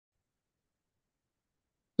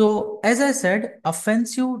So, as I said,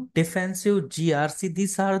 offensive, defensive, GRC,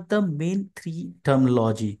 these are the main three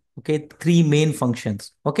terminology. Okay, three main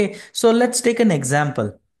functions. Okay, so let's take an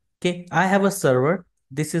example. Okay, I have a server.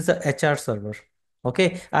 This is a HR server.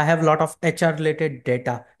 Okay, I have a lot of HR related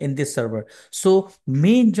data in this server. So,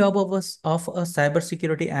 main job of us of a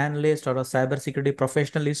cybersecurity analyst or a cybersecurity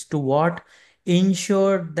professional is to what?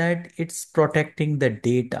 Ensure that it's protecting the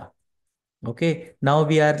data. Okay, now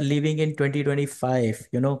we are living in 2025.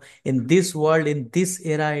 In this world, in this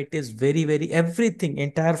era, it is very, everything,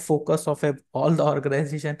 entire focus of all the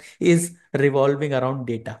organization is revolving around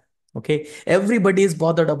data. Okay, everybody is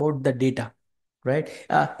bothered about the data, right?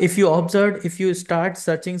 If you observe, if you start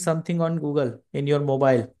searching something on Google in your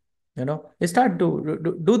mobile, start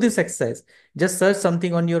do this exercise. Just search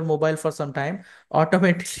something on your mobile for some time.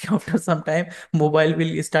 Automatically, after some time, mobile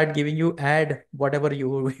will start giving you ad whatever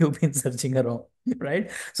you've been searching around, right?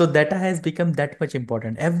 So data has become that much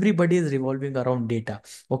important. Everybody is revolving around data.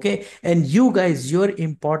 Okay, and you guys, your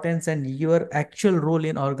importance and your actual role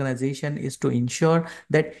in organization is to ensure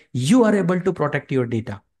that you are able to protect your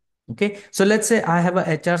data. Okay, so let's say I have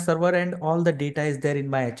a HR server and all the data is there in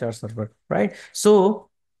my HR server, right? So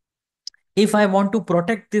if I want to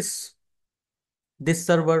protect this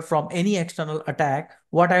server from any external attack,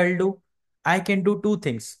 what I will do? I can do two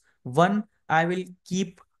things. One, I will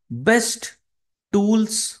keep best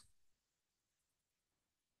tools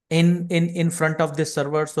in front of this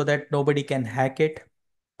server so that nobody can hack it.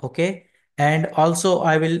 Okay, and also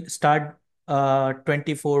I will start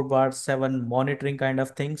 24 bar 7 monitoring kind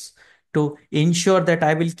of things to ensure that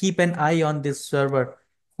I will keep an eye on this server,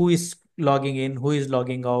 who is logging in, who is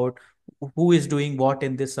logging out, who is doing what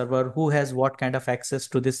in this server, who has what kind of access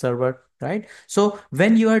to this server, right? So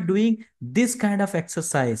when you are doing this kind of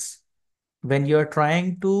exercise, when you're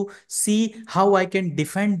trying to see how I can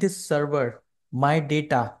defend this server, my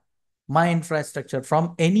data, my infrastructure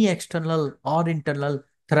from any external or internal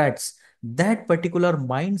threats, that particular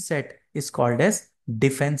mindset is called as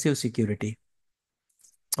defensive security.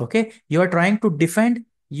 Okay, you are trying to defend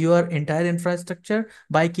your entire infrastructure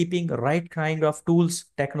by keeping right kind of tools,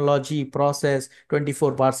 technology, process,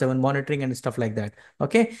 24 bar 7 monitoring and stuff like that.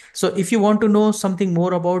 Okay, so if you want to know something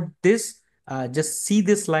more about this, just see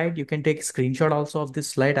this slide. You can take a screenshot also of this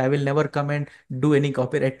slide. I will never come and do any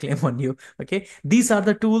copyright claim on you. Okay, these are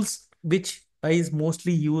the tools which is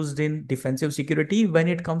mostly used in defensive security when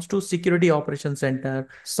it comes to security operations center,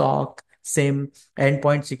 SOC, SIEM,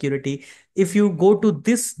 endpoint security. If you go to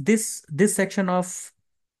this section of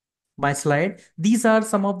my slide, these are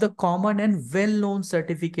some of the common and well-known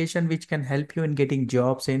certification which can help you in getting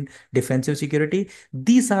jobs in defensive security.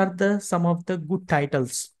 These are the some of the good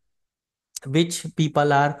titles which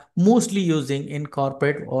people are mostly using in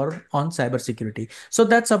corporate or on cybersecurity. So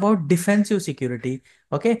that's about defensive security.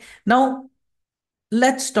 Okay, now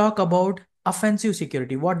let's talk about offensive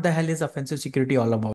security. What the hell is offensive security all about?